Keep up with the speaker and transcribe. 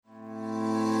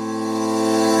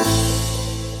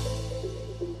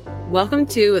Welcome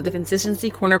to the Consistency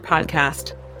Corner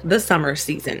podcast, the summer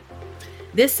season.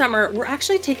 This summer, we're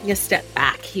actually taking a step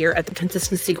back here at the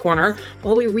Consistency Corner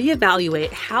while we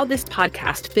reevaluate how this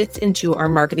podcast fits into our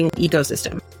marketing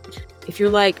ecosystem. If you're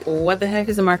like, what the heck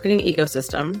is a marketing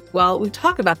ecosystem? Well, we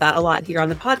talk about that a lot here on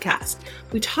the podcast.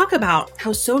 We talk about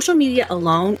how social media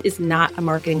alone is not a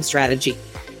marketing strategy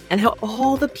and how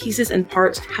all the pieces and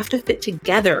parts have to fit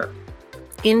together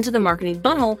into the marketing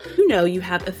funnel. You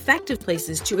have effective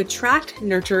places to attract,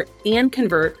 nurture, and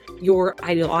convert your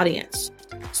ideal audience.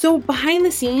 So behind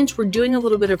the scenes, we're doing a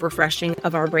little bit of refreshing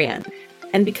of our brand.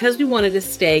 And because we wanted to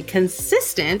stay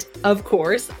consistent, of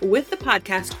course, with the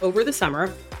podcast over the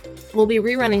summer, we'll be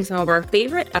rerunning some of our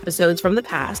favorite episodes from the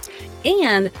past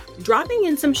and dropping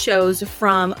in some shows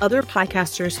from other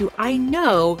podcasters who I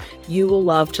know you will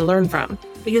love to learn from,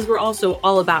 because we're also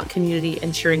all about community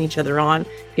and cheering each other on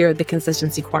here at the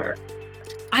Consistency Corner.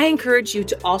 I encourage you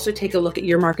to also take a look at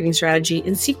your marketing strategy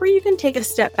and see where you can take a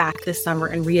step back this summer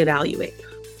and reevaluate.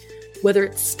 Whether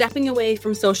it's stepping away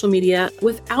from social media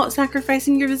without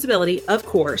sacrificing your visibility, of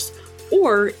course,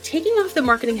 or taking off the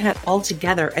marketing hat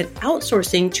altogether and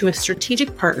outsourcing to a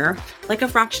strategic partner like a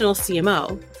fractional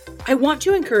CMO, I want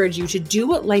to encourage you to do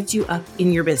what lights you up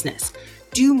in your business.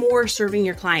 Do more serving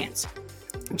your clients.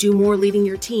 Do more leading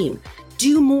your team.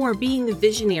 Do more being the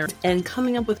visionary and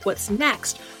coming up with what's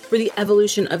next for the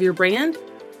evolution of your brand,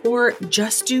 or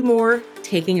just do more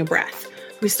taking a breath.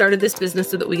 We started this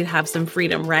business so that we could have some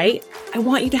freedom, right? I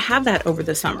want you to have that over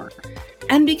the summer.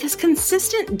 And because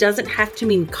consistent doesn't have to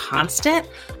mean constant,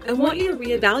 I want you to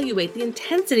reevaluate the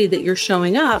intensity that you're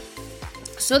showing up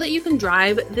so that you can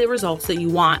drive the results that you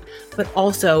want, but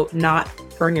also not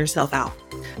burn yourself out.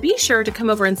 Be sure to come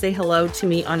over and say hello to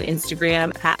me on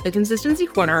Instagram at The Consistency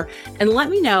Corner and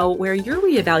let me know where you're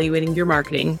reevaluating your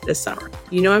marketing this summer.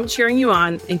 You know I'm cheering you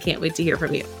on and can't wait to hear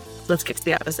from you. Let's get to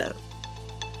the episode.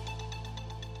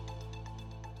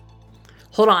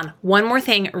 Hold on, one more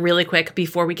thing really quick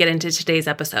before we get into today's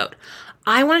episode.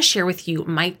 I want to share with you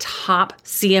my top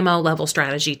CMO level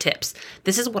strategy tips.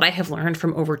 This is what I have learned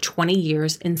from over 20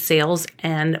 years in sales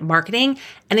and marketing,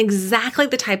 and exactly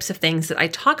the types of things that I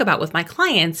talk about with my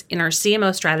clients in our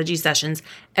CMO strategy sessions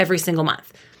every single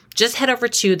month. Just head over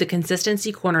to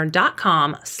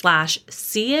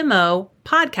theconsistencycorner.com/CMO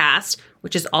podcast,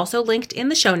 which is also linked in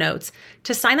the show notes,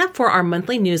 to sign up for our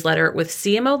monthly newsletter with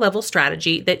CMO level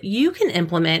strategy that you can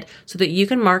implement so that you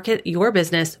can market your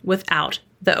business without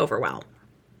the overwhelm.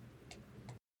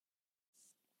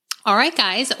 All right,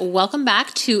 guys, welcome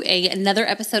back to another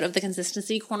episode of the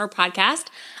Consistency Corner podcast.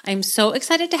 I'm so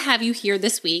excited to have you here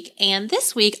this week. And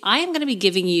this week, I am going to be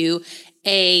giving you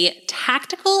a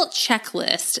tactical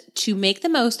checklist to make the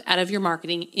most out of your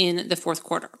marketing in the fourth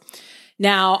quarter.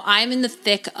 Now, I'm in the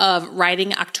thick of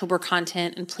writing October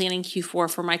content and planning Q4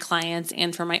 for my clients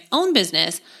and for my own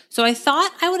business. So I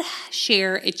thought I would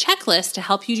share a checklist to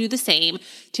help you do the same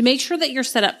to make sure that you're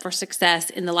set up for success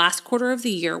in the last quarter of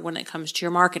the year when it comes to your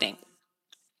marketing.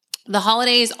 The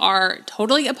holidays are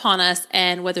totally upon us,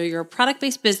 and whether you're a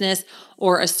product-based business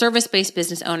or a service-based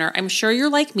business owner, I'm sure you're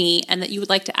like me and that you would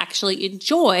like to actually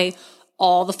enjoy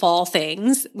all the fall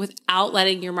things without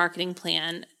letting your marketing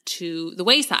plan to the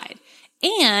wayside.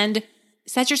 And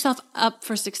set yourself up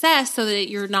for success so that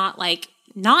you're not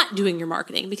doing your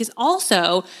marketing, because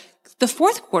also the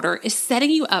fourth quarter is setting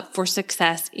you up for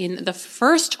success in the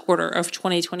first quarter of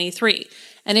 2023.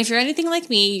 And if you're anything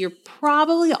like me, you're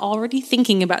probably already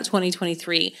thinking about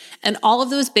 2023 and all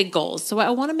of those big goals. So I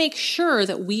want to make sure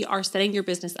that we are setting your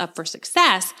business up for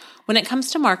success when it comes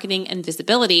to marketing and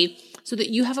visibility so that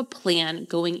you have a plan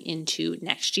going into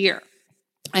next year.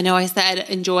 I know I said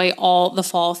enjoy all the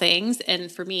fall things,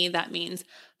 and for me, that means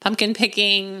pumpkin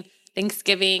picking,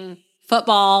 Thanksgiving,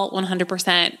 football,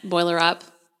 100%, boiler up.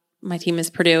 My team is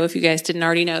Purdue, if you guys didn't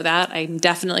already know that. I'm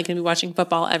definitely going to be watching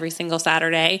football every single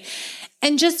Saturday.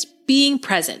 And just being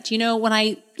present. When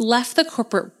I left the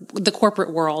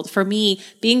corporate world, for me,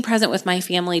 being present with my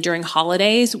family during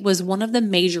holidays was one of the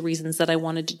major reasons that I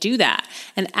wanted to do that.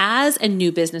 And as a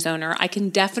new business owner, I can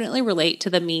definitely relate to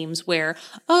the memes where,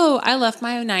 I left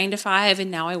my 9 to 5 and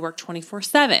now I work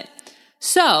 24/7.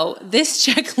 So this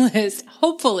checklist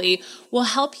hopefully will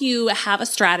help you have a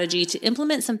strategy to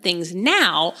implement some things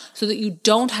now so that you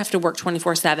don't have to work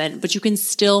 24/7, but you can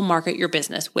still market your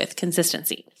business with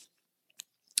consistency.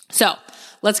 So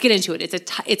let's get into it.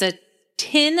 It's a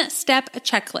 10-step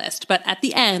checklist, but at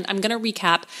the end, I'm going to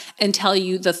recap and tell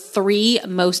you the 3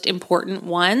 most important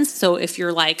ones. So if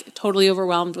you're totally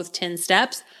overwhelmed with 10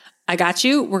 steps, I got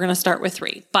you. We're going to start with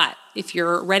 3. But if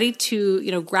you're ready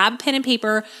to, grab pen and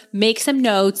paper, make some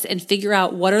notes and figure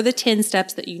out what are the 10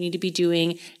 steps that you need to be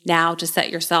doing now to set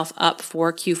yourself up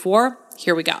for Q4,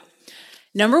 here we go.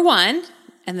 Number 1,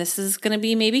 and this is going to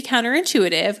be maybe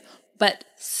counterintuitive, but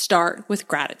start with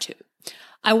gratitude.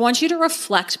 I want you to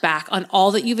reflect back on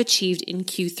all that you've achieved in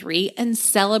Q3 and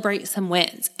celebrate some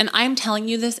wins. And I'm telling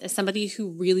you this as somebody who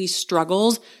really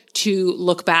struggles to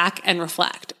look back and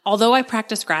reflect. Although I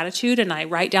practice gratitude and I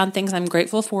write down things I'm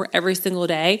grateful for every single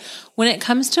day, when it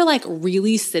comes to like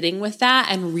really sitting with that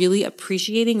and really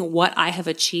appreciating what I have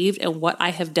achieved and what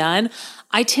I have done,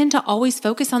 I tend to always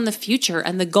focus on the future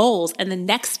and the goals and the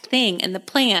next thing and the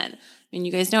plan. And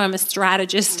you guys know I'm a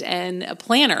strategist and a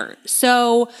planner.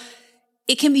 So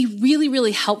it can be really,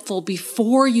 really helpful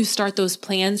before you start those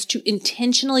plans to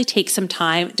intentionally take some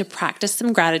time to practice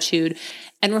some gratitude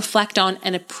and reflect on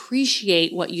and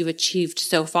appreciate what you've achieved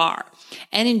so far.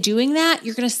 And in doing that,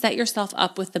 you're going to set yourself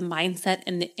up with the mindset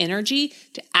and the energy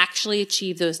to actually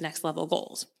achieve those next level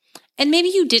goals. And maybe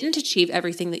you didn't achieve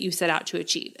everything that you set out to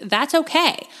achieve. That's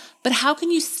okay. But how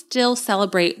can you still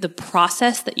celebrate the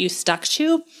process that you stuck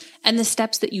to and the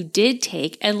steps that you did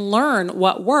take and learn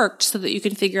what worked so that you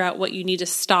can figure out what you need to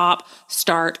stop,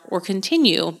 start, or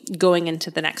continue going into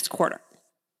the next quarter?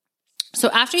 So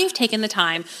after you've taken the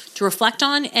time to reflect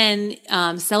on and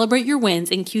celebrate your wins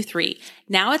in Q3,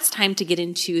 now it's time to get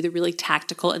into the really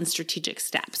tactical and strategic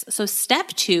steps. So step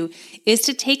 2 is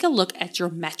to take a look at your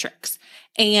metrics.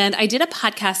 And I did a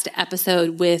podcast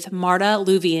episode with Marta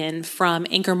Louvian from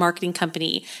Anchor Marketing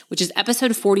Company, which is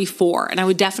episode 44. And I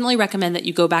would definitely recommend that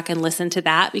you go back and listen to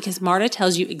that because Marta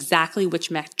tells you exactly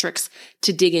which metrics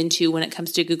to dig into when it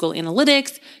comes to Google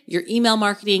Analytics, your email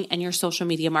marketing, and your social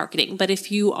media marketing. But if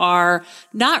you are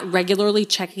not regularly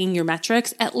checking your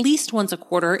metrics, at least once a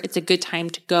quarter, it's a good time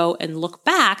to go and look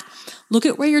back. Look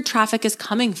at where your traffic is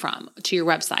coming from to your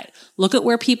website. Look at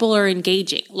where people are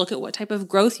engaging. Look at what type of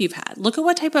growth you've had. Look at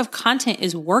what type of content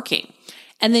is working.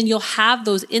 And then you'll have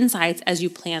those insights as you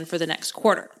plan for the next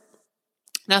quarter.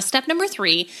 Now, step number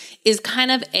 3 is kind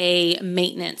of a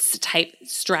maintenance type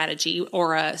strategy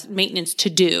or a maintenance to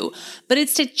do, but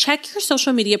it's to check your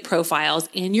social media profiles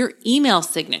and your email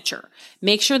signature.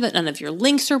 Make sure that none of your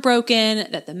links are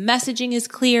broken, that the messaging is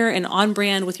clear and on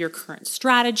brand with your current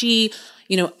strategy.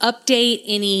 Update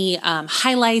any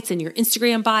highlights in your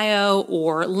Instagram bio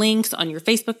or links on your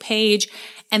Facebook page.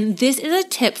 And this is a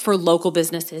tip for local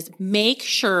businesses. Make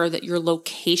sure that your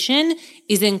location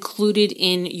is included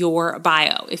in your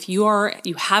bio. If you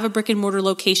have a brick and mortar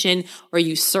location or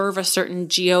you serve a certain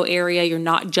geo area, you're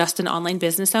not just an online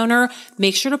business owner,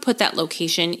 make sure to put that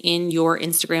location in your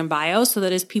Instagram bio so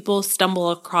that as people stumble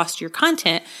across your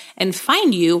content and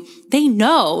find you, they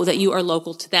know that you are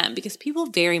local to them because people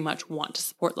very much want to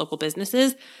support local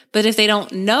businesses. But if they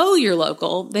don't know you're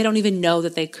local, they don't even know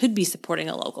that they could be supporting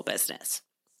a local business.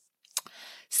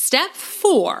 Step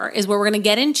 4 is where we're going to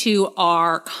get into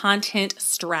our content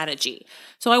strategy.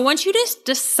 So I want you to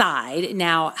decide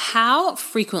now how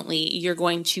frequently you're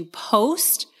going to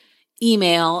post,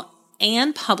 email,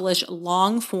 and publish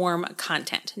long form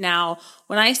content. Now,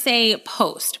 when I say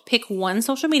post, pick one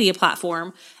social media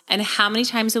platform and how many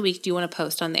times a week do you want to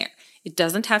post on there? It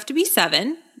doesn't have to be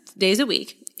 7 days a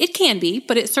week. It can be,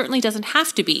 but it certainly doesn't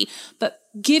have to be. But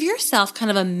give yourself kind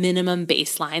of a minimum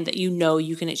baseline that you know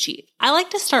you can achieve. I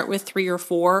like to start with 3 or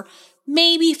 4,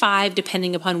 maybe 5,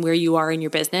 depending upon where you are in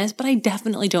your business, but I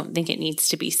definitely don't think it needs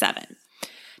to be 7.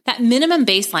 That minimum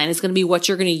baseline is going to be what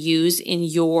you're going to use in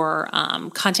your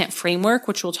content framework,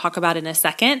 which we'll talk about in a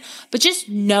second. But just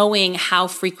knowing how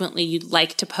frequently you'd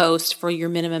like to post for your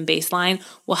minimum baseline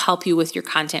will help you with your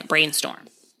content brainstorm.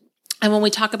 And when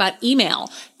we talk about email,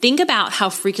 think about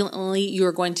how frequently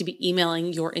you're going to be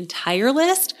emailing your entire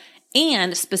list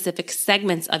and specific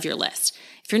segments of your list.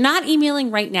 If you're not emailing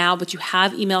right now, but you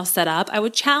have email set up, I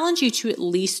would challenge you to at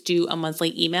least do a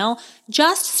monthly email.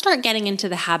 Just start getting into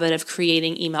the habit of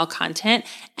creating email content,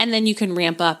 and then you can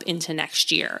ramp up into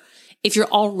next year. If you're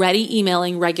already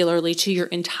emailing regularly to your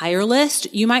entire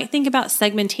list, you might think about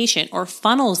segmentation or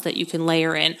funnels that you can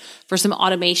layer in for some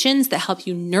automations that help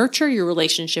you nurture your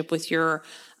relationship with your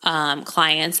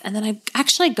clients. And then I've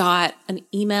actually got an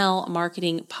email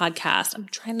marketing podcast.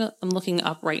 I'm looking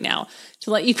up right now to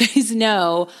let you guys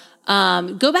know.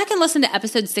 Go back and listen to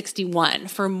episode 61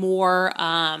 for more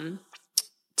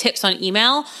tips on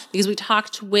email, because we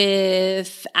talked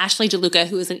with Ashley DeLuca,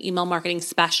 who is an email marketing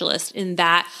specialist in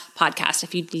that podcast,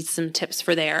 if you need some tips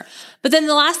for there. But then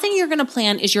the last thing you're going to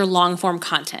plan is your long form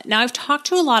content. Now, I've talked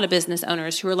to a lot of business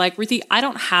owners who are like, Ruthie, I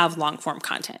don't have long form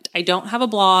content. I don't have a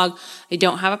blog. I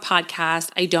don't have a podcast.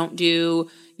 I don't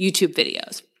do YouTube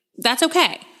videos. That's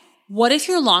okay. What if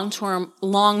your long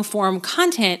form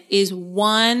content is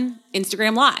one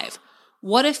Instagram live?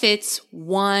 What if it's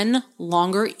one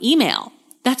longer email?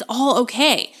 That's all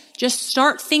okay. Just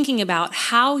start thinking about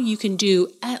how you can do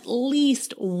at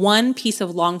least one piece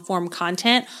of long form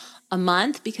content a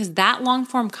month, because that long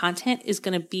form content is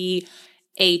going to be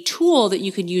a tool that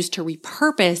you can use to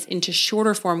repurpose into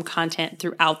shorter form content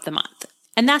throughout the month.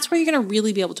 And that's where you're going to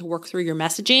really be able to work through your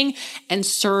messaging and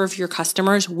serve your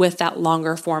customers with that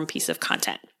longer form piece of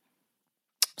content.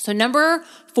 So number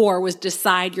 4 was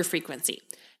decide your frequency.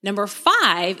 Number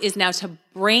 5 is now to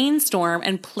brainstorm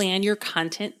and plan your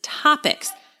content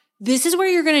topics. This is where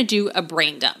you're going to do a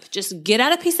brain dump. Just get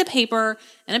out a piece of paper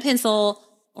and a pencil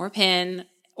or a pen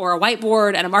or a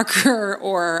whiteboard and a marker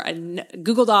or a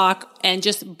Google Doc and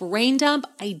just brain dump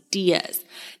ideas.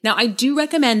 Now, I do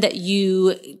recommend that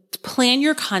you plan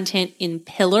your content in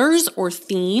pillars or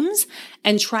themes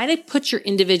and try to put your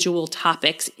individual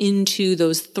topics into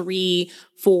those 3,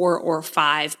 4, or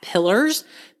 5 pillars.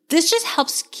 This just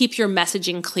helps keep your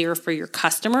messaging clear for your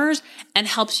customers and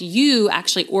helps you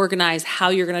actually organize how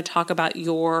you're going to talk about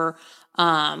your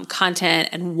content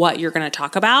and what you're going to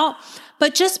talk about.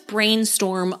 But just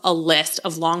brainstorm a list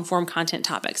of long form content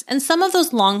topics. And some of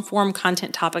those long form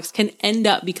content topics can end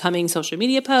up becoming social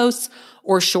media posts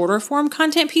or shorter form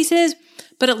content pieces,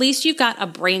 but at least you've got a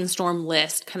brainstorm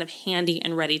list kind of handy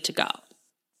and ready to go.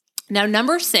 Now,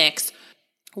 number 6,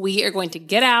 we are going to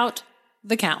get out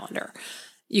the calendar.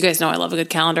 You guys know I love a good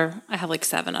calendar. I have like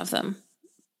 7 of them,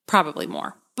 probably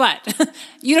more. But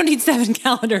you don't need 7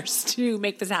 calendars to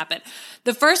make this happen.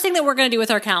 The first thing that we're going to do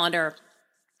with our calendar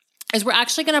is we're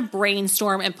actually going to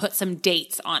brainstorm and put some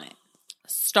dates on it.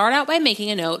 Start out by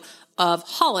making a note of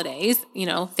holidays,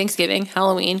 Thanksgiving,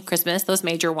 Halloween, Christmas, those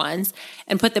major ones,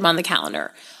 and put them on the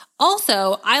calendar.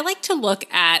 Also, I like to look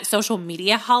at social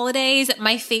media holidays.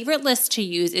 My favorite list to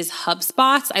use is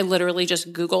HubSpot's. I literally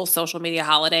just Google social media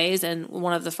holidays, and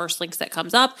one of the first links that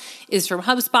comes up is from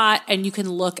HubSpot, and you can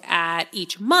look at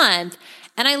each month.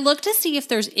 And I look to see if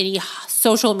there's any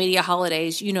social media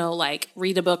holidays, like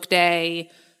Read a Book Day,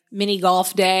 Mini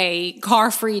Golf Day,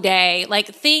 Car Free Day, like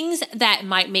things that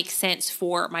might make sense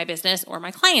for my business or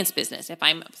my client's business if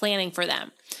I'm planning for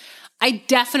them. I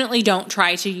definitely don't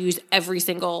try to use every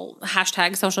single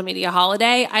hashtag social media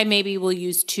holiday. I maybe will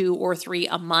use 2 or 3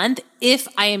 a month if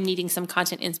I am needing some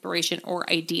content inspiration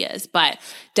or ideas. But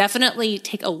definitely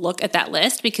take a look at that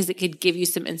list because it could give you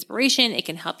some inspiration. It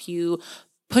can help you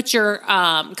put your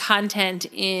content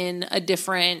in a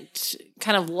different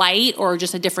kind of light or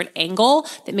just a different angle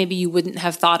that maybe you wouldn't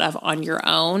have thought of on your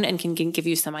own and can give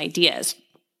you some ideas.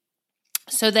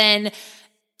 So then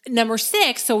number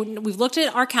 6, so we've looked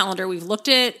at our calendar, we've looked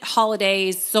at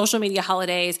holidays, social media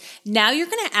holidays. Now you're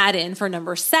going to add in for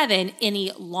number 7,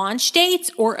 any launch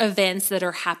dates or events that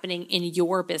are happening in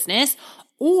your business.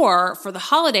 Or for the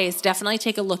holidays, definitely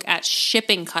take a look at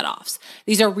shipping cutoffs.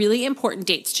 These are really important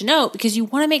dates to note because you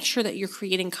want to make sure that you're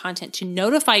creating content to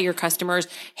notify your customers,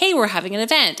 hey, we're having an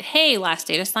event. Hey, last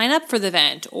day to sign up for the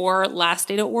event, or last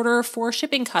day to order for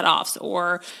shipping cutoffs.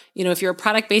 Or, if you're a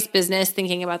product-based business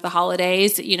thinking about the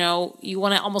holidays, you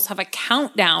want to almost have a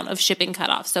countdown of shipping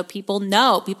cutoffs. So people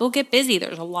get busy.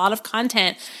 There's a lot of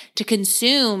content to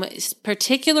consume,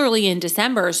 particularly in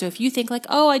December. So if you think like,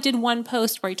 oh, I did one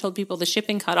post where I told people the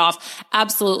shipping cutoff,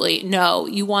 absolutely no.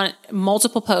 You want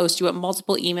multiple posts, you want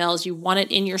multiple emails, you want it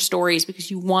in your stories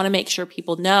because you want to make sure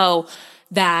people know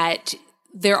that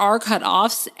there are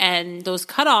cutoffs, and those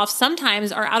cutoffs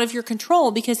sometimes are out of your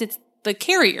control because it's the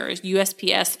carriers,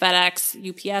 USPS, FedEx,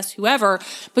 UPS, whoever,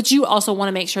 but you also want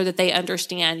to make sure that they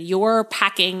understand your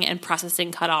packing and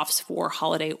processing cutoffs for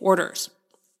holiday orders.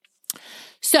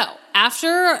 So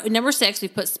after number 6,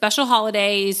 we've put special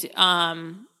holidays,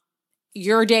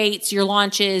 your dates, your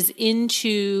launches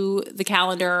into the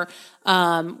calendar.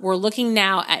 We're looking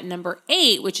now at number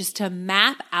 8, which is to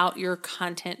map out your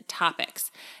content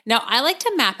topics. Now, I like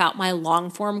to map out my long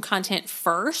form content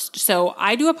first. So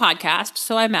I do a podcast,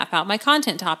 so I map out my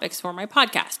content topics for my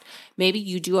podcast. Maybe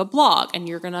you do a blog and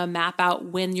you're going to map out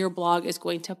when your blog is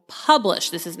going to publish.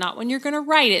 This is not when you're going to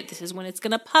write it. This is when it's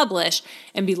going to publish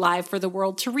and be live for the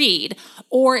world to read.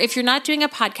 Or if you're not doing a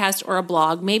podcast or a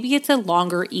blog, maybe it's a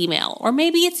longer email, or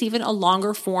maybe it's even a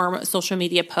longer form social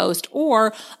media post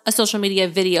or a social media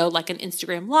video like an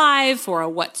Instagram Live for a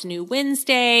What's New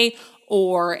Wednesday,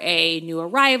 or a new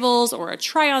arrivals, or a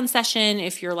try-on session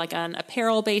if you're like an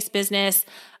apparel-based business.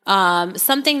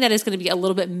 Something that is going to be a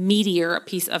little bit meatier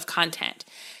piece of content.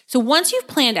 So once you've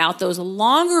planned out those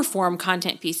longer form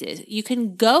content pieces, you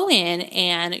can go in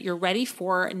and you're ready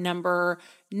for number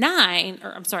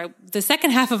the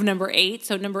second half of number 8,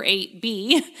 so number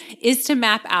 8B, is to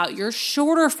map out your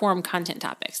shorter form content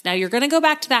topics. Now, you're going to go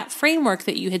back to that framework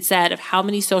that you had said of how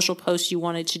many social posts you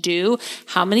wanted to do,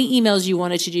 how many emails you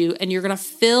wanted to do, and you're going to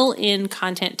fill in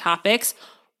content topics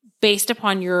based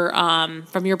upon your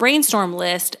from your brainstorm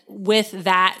list with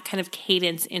that kind of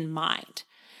cadence in mind.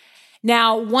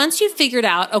 Now, once you've figured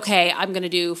out, okay, I'm going to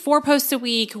do 4 posts a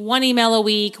week, 1 email a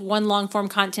week, 1 long form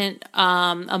content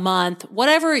a month,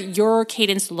 whatever your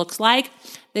cadence looks like,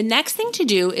 the next thing to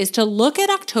do is to look at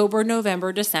October,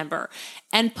 November, December,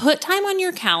 and put time on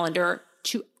your calendar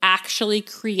to actually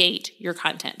create your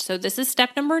content. So this is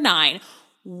step number 9.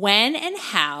 When and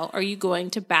how are you going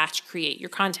to batch create your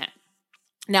content?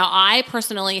 Now, I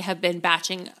personally have been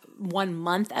batching 1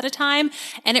 month at a time,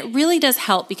 and it really does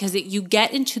help because you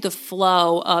get into the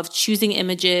flow of choosing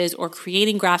images or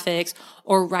creating graphics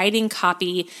or writing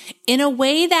copy in a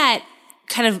way that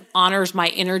kind of honors my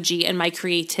energy and my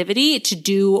creativity to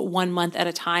do 1 month at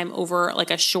a time over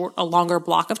like a longer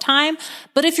block of time.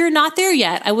 But if you're not there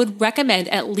yet, I would recommend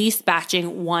at least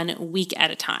batching 1 week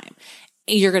at a time.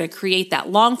 You're going to create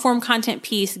that long form content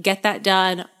piece, get that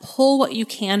done, pull what you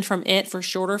can from it for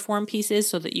shorter form pieces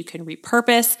so that you can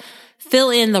repurpose, fill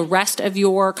in the rest of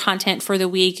your content for the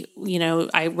week.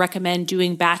 I recommend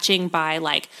doing batching by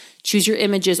choose your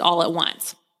images all at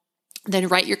once, then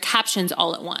write your captions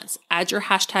all at once, add your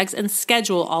hashtags and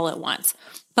schedule all at once.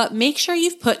 But make sure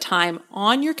you've put time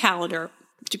on your calendar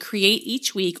to create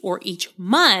each week or each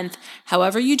month,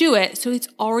 however you do it, so it's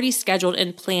already scheduled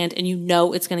and planned and you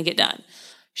know it's going to get done.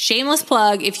 Shameless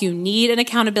plug, if you need an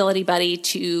accountability buddy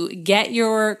to get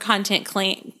your content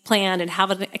planned and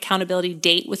have an accountability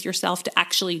date with yourself to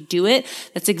actually do it,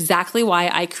 that's exactly why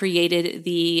I created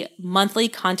the monthly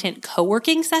content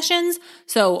co-working sessions.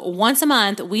 So once a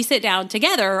month, we sit down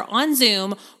together on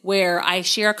Zoom where I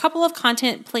share a couple of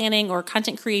content planning or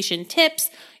content creation tips.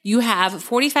 You have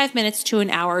 45 minutes to an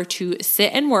hour to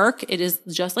sit and work. It is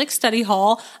just like study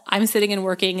hall. I'm sitting and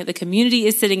working. The community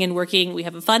is sitting and working. We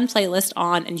have a fun playlist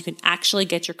on and you can actually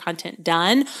get your content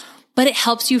done, but it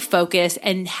helps you focus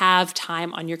and have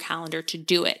time on your calendar to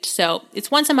do it. So it's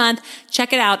once a month.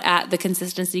 Check it out at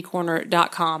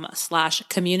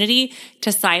theconsistencycorner.com/community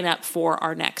to sign up for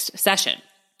our next session.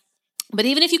 But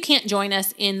even if you can't join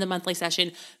us in the monthly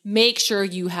session, make sure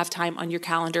you have time on your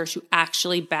calendar to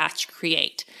actually batch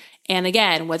create. And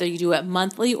again, whether you do it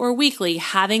monthly or weekly,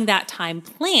 having that time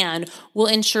planned will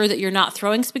ensure that you're not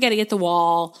throwing spaghetti at the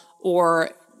wall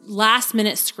or last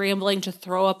minute scrambling to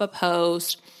throw up a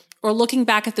post or looking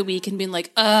back at the week and being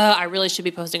like, I really should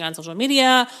be posting on social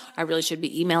media. I really should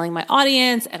be emailing my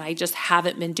audience. And I just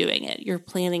haven't been doing it. You're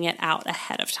planning it out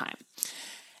ahead of time.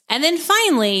 And then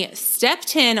finally, step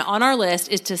 10 on our list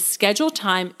is to schedule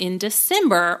time in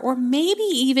December or maybe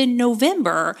even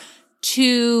November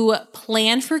to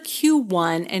plan for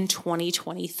Q1 and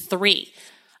 2023.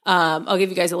 I'll give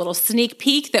you guys a little sneak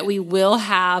peek that we will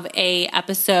have a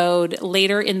episode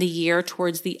later in the year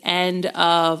towards the end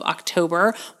of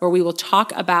October where we will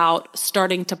talk about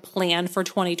starting to plan for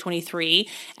 2023.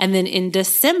 And then in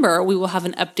December, we will have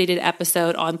an updated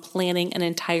episode on planning an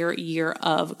entire year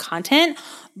of content.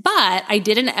 But I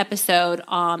did an episode,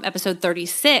 episode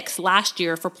 36 last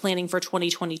year for planning for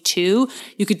 2022.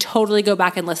 You could totally go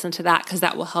back and listen to that because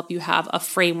that will help you have a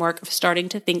framework of starting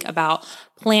to think about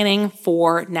planning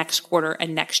for next quarter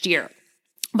and next year.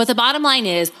 But the bottom line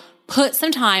is put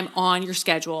some time on your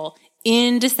schedule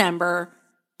in December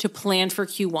to plan for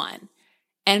Q1.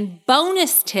 And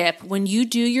bonus tip, when you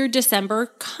do your December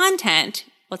content,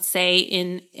 let's say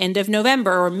in end of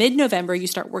November or mid-November, you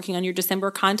start working on your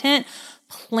December content,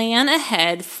 plan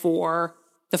ahead for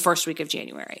the first week of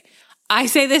January. I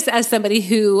say this as somebody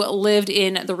who lived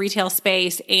in the retail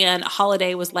space and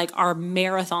holiday was like our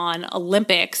marathon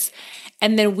Olympics.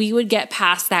 And then we would get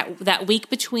past that week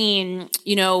between,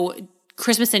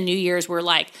 Christmas and New Year's where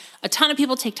like a ton of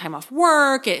people take time off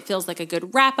work. It feels like a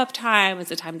good wrap up time.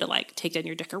 It's a time to take down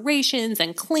your decorations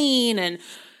and clean and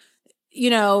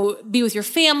be with your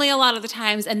family a lot of the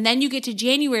times. And then you get to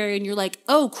January and you're like,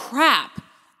 oh crap,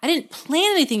 I didn't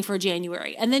plan anything for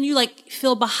January. And then you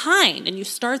feel behind and you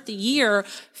start the year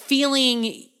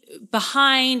feeling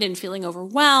behind and feeling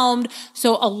overwhelmed.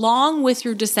 So along with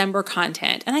your December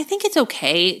content, and I think it's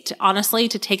okay to honestly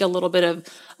to take a little bit of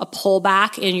a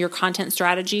pullback in your content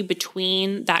strategy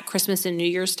between that Christmas and New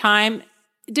Year's time,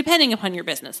 depending upon your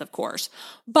business, of course.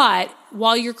 But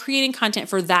while you're creating content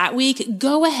for that week,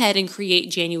 go ahead and create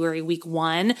January week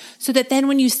 1 so that then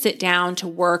when you sit down to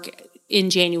work in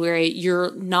January,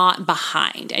 you're not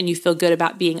behind and you feel good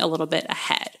about being a little bit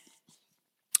ahead.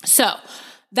 So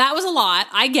that was a lot.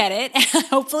 I get it.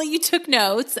 Hopefully you took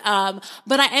notes.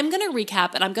 But I am going to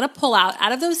recap and I'm going to pull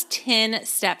out of those 10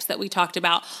 steps that we talked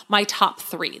about, my top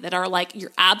 3 that are like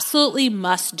your absolutely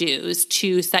must-dos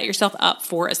to set yourself up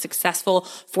for a successful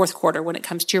fourth quarter when it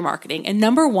comes to your marketing. And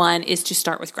number 1 is to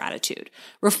start with gratitude.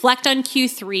 Reflect on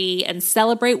Q3 and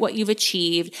celebrate what you've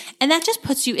achieved. And that just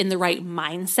puts you in the right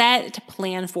mindset to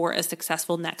plan for a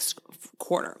successful next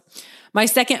quarter. My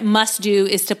second must-do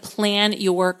is to plan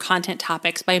your content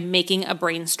topics by making a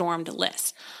brainstormed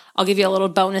list. I'll give you a little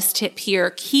bonus tip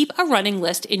here. Keep a running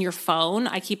list in your phone.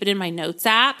 I keep it in my notes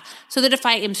app so that if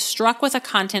I am struck with a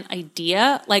content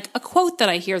idea, like a quote that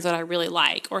I hear that I really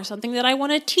like, or something that I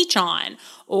want to teach on,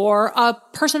 or a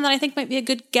person that I think might be a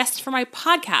good guest for my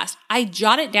podcast, I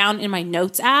jot it down in my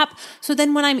notes app. So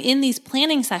then when I'm in these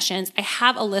planning sessions, I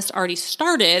have a list already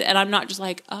started and I'm not just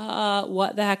like,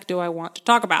 what the heck do I want to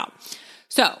talk about?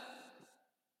 So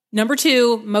number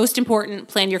 2, most important,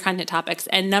 plan your content topics.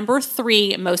 And number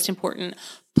 3, most important,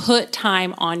 put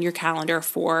time on your calendar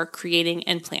for creating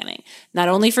and planning, not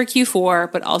only for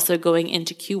Q4, but also going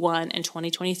into Q1 and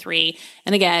 2023.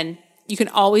 And again, you can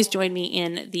always join me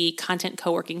in the content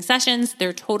co-working sessions.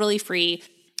 They're totally free.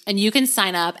 And you can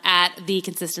sign up at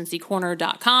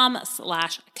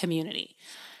theconsistencycorner.com/community.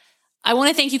 I want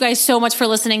to thank you guys so much for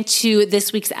listening to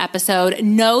this week's episode.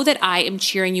 Know that I am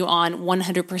cheering you on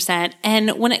 100%.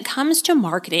 And when it comes to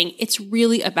marketing, it's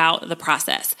really about the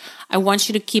process. I want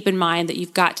you to keep in mind that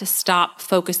you've got to stop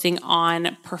focusing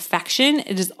on perfection.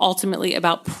 It is ultimately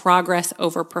about progress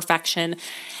over perfection.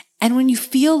 And when you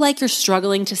feel like you're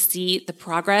struggling to see the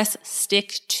progress,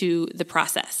 stick to the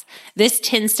process. This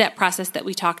 10-step process that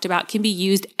we talked about can be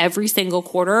used every single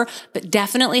quarter, but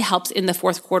definitely helps in the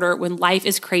fourth quarter when life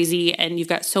is crazy and you've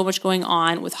got so much going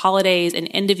on with holidays and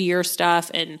end of year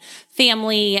stuff and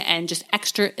family and just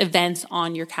extra events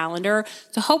on your calendar.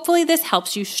 So hopefully this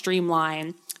helps you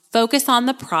streamline, focus on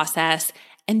the process,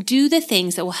 and do the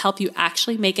things that will help you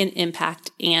actually make an impact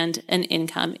and an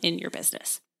income in your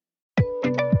business.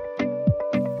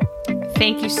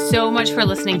 Thank you so much for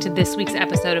listening to this week's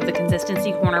episode of the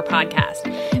Consistency Corner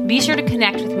podcast. Be sure to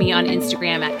connect with me on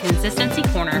Instagram at Consistency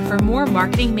Corner for more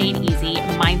marketing made easy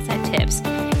mindset tips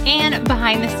and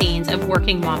behind the scenes of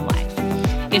working mom life.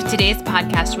 If today's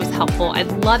podcast was helpful,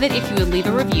 I'd love it if you would leave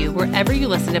a review wherever you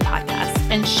listen to podcasts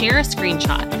and share a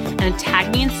screenshot and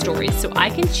tag me in stories so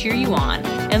I can cheer you on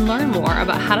and learn more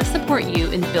about how to support you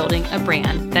in building a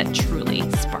brand that truly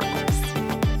sparkles.